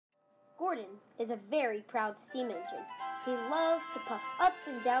Gordon is a very proud steam engine. He loves to puff up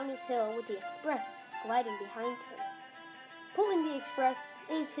and down his hill with the express gliding behind him. Pulling the express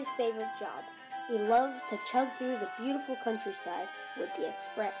is his favorite job. He loves to chug through the beautiful countryside with the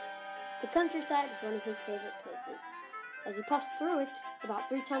express. The countryside is one of his favorite places, as he puffs through it about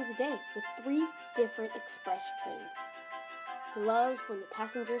 3 times a day with 3 different express trains. He loves when the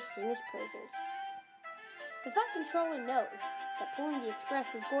passengers sing his praises. The Fat Controller knows that pulling the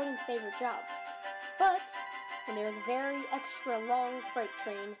express is Gordon's favorite job, but when there is a very extra long freight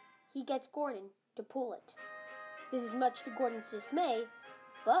train, he gets Gordon to pull it. This is much to Gordon's dismay,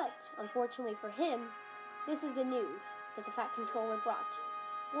 but unfortunately for him, this is the news that the Fat Controller brought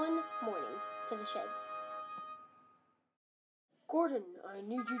one morning to the sheds. Gordon, I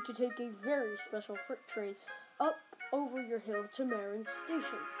need you to take a very special freight train up over your hill to Marin's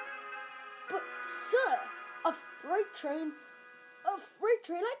station. But, sir, a freight train? A freight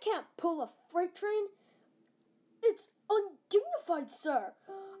train? I can't pull a freight train. It's undignified, sir.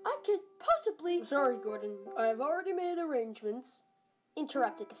 I can't possibly... Sorry, Gordon. I have already made arrangements,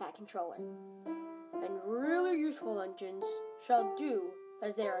 interrupted the Fat Controller. And really useful engines shall do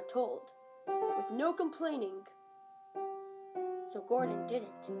as they are told, with no complaining. So Gordon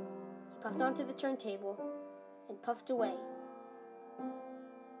didn't. He puffed onto the turntable and puffed away.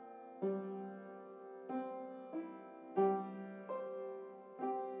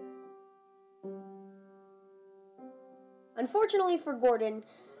 Unfortunately for Gordon,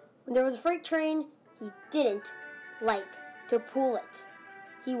 when there was a freight train, he didn't like to pull it.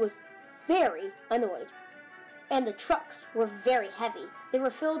 He was very annoyed. And the trucks were very heavy. They were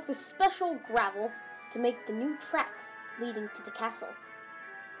filled with special gravel to make the new tracks leading to the castle.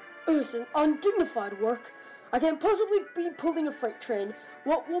 It's an undignified work. I can't possibly be pulling a freight train.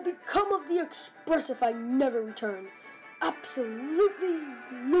 What will become of the express if I never return? Absolutely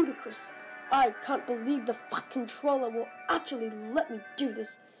ludicrous. I can't believe the Fat Controller will actually let me do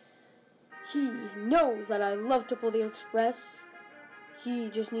this. He knows that I love to pull the express. He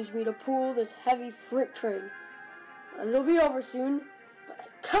just needs me to pull this heavy freight train. It'll be over soon, but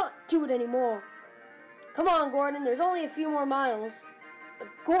I can't do it anymore. Come on, Gordon, there's only a few more miles. But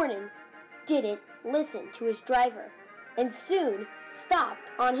Gordon didn't listen to his driver and soon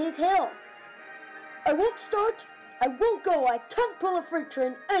stopped on his hill. I won't start. I won't go. I can't pull a freight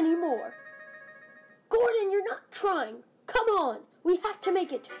train anymore. Gordon, you're not trying. Come on. We have to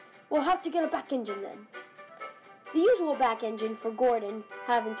make it. We'll have to get a back engine then. The usual back engine for Gordon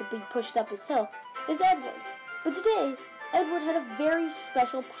having to be pushed up his hill is Edward. But today, Edward had a very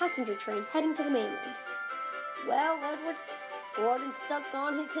special passenger train heading to the mainland. Well, Edward, Gordon's stuck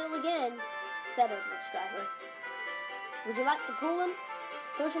on his hill again, said Edward's driver. Would you like to pull him?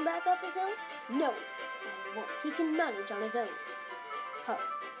 Push him back up his hill? No, I won't. He can manage on his own, huffed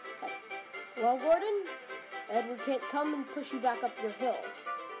Edward. Well, Gordon, Edward can't come and push you back up your hill.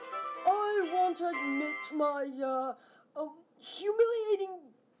 I won't admit my, humiliating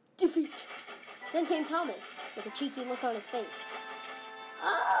defeat. Then came Thomas, with a cheeky look on his face.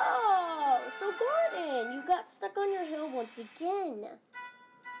 Oh, so Gordon, you got stuck on your hill once again.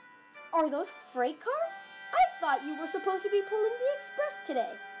 Are those freight cars? I thought you were supposed to be pulling the express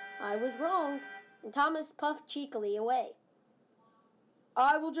today. I was wrong. And Thomas puffed cheekily away.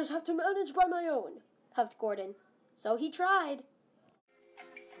 I will just have to manage by my own, huffed Gordon. So he tried.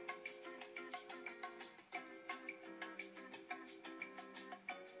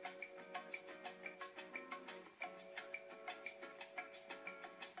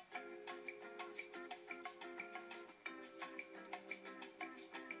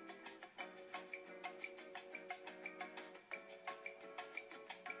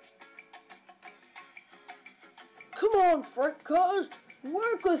 Come on, freight cars,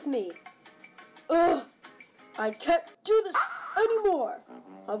 work with me. I can't do this anymore.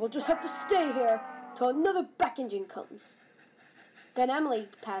 I will just have to stay here till another back engine comes. Then Emily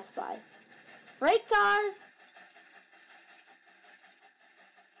passed by. Freight cars!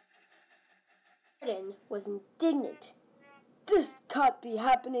 Gordon was indignant. This can't be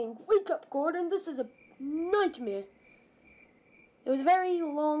happening. Wake up, Gordon. This is a nightmare. It was a very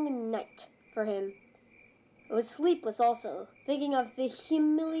long night for him. It was sleepless also, thinking of the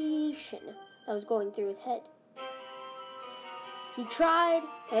humiliation that was going through his head. He tried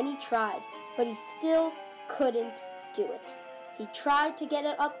and he tried, but he still couldn't do it. He tried to get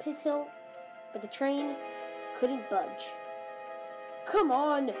it up his hill, but the train couldn't budge. Come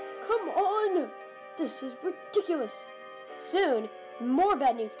on! Come on! This is ridiculous. Soon, more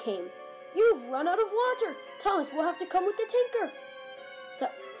bad news came. You've run out of water. Thomas will have to come with the tanker,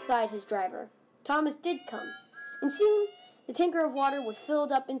 sighed his driver. Thomas did come, and soon The tanker of water was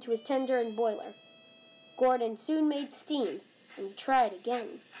filled up into his tender and boiler. Gordon soon made steam and tried again.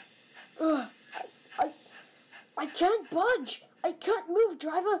 Ugh, I can't budge. I can't move,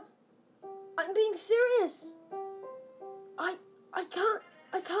 driver. I'm being serious. I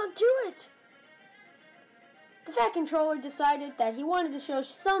can't do it. The Fat Controller decided that he wanted to show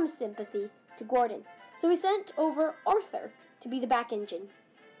some sympathy to Gordon, so he sent over Arthur to be the back engine.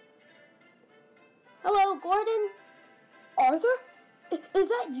 Hello, Gordon. Arthur? Is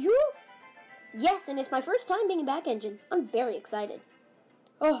that you? Yes, and it's my first time being a back engine. I'm very excited.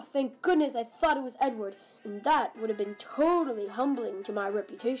 Oh, thank goodness I thought it was Edward, and that would have been totally humbling to my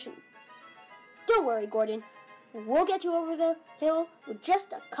reputation. Don't worry, Gordon. We'll get you over the hill with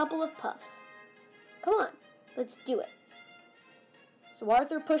just a couple of puffs. Come on, let's do it. So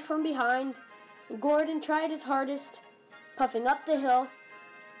Arthur pushed from behind, and Gordon tried his hardest, puffing up the hill.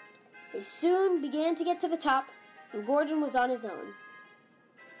 They soon began to get to the top, and Gordon was on his own.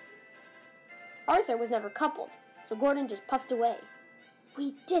 Arthur was never coupled, so Gordon just puffed away.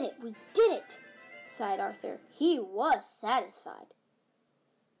 We did it, sighed Arthur. He was satisfied.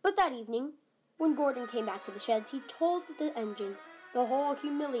 But that evening, when Gordon came back to the sheds, he told the engines the whole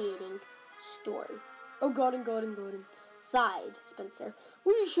humiliating story. Oh, Gordon, sighed Spencer.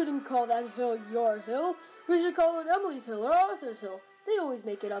 We shouldn't call that hill your hill. We should call it Emily's hill or Arthur's hill. They always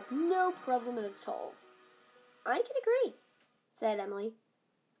make it up, no problem at all. I can agree, said Emily.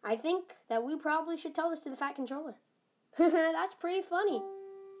 I think that we probably should tell this to the Fat Controller. That's pretty funny,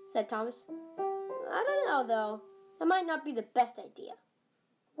 said Thomas. I don't know, though. That might not be the best idea.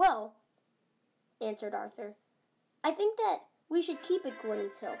 Well, answered Arthur, I think that we should keep it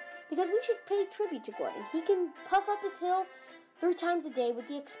Gordon's hill, because we should pay tribute to Gordon. He can puff up his hill 3 times a day with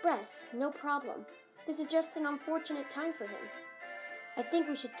the express, no problem. This is just an unfortunate time for him. I think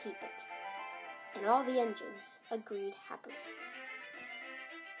we should keep it. And all the engines agreed happily.